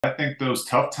I think those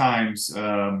tough times,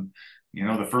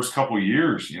 the first couple of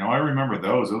years, I remember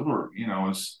those were,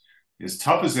 as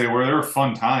tough as they were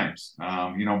fun times,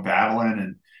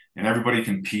 battling and everybody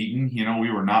competing.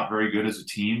 We were not very good as a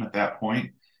team at that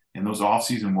point. And those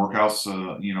off-season workouts,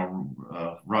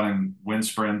 running wind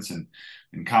sprints and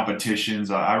competitions,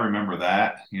 I remember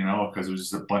that, because it was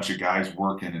just a bunch of guys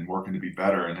working and working to be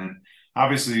better. And then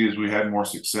obviously, as we had more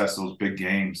success, those big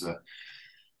games,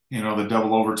 the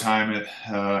double overtime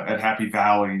at Happy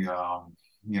Valley,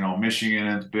 Michigan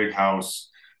at the Big House,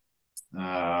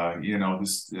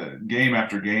 this game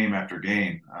after game after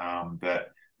game,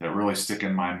 that really stick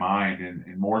in my mind,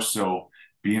 and more so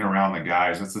being around the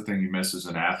guys. That's the thing you miss as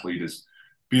an athlete, is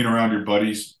being around your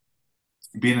buddies,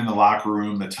 being in the locker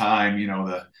room, the time,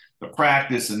 the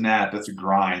practice and that's a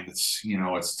grind.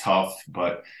 It's tough,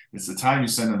 but it's the time you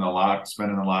spend in the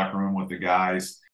locker room with the guys.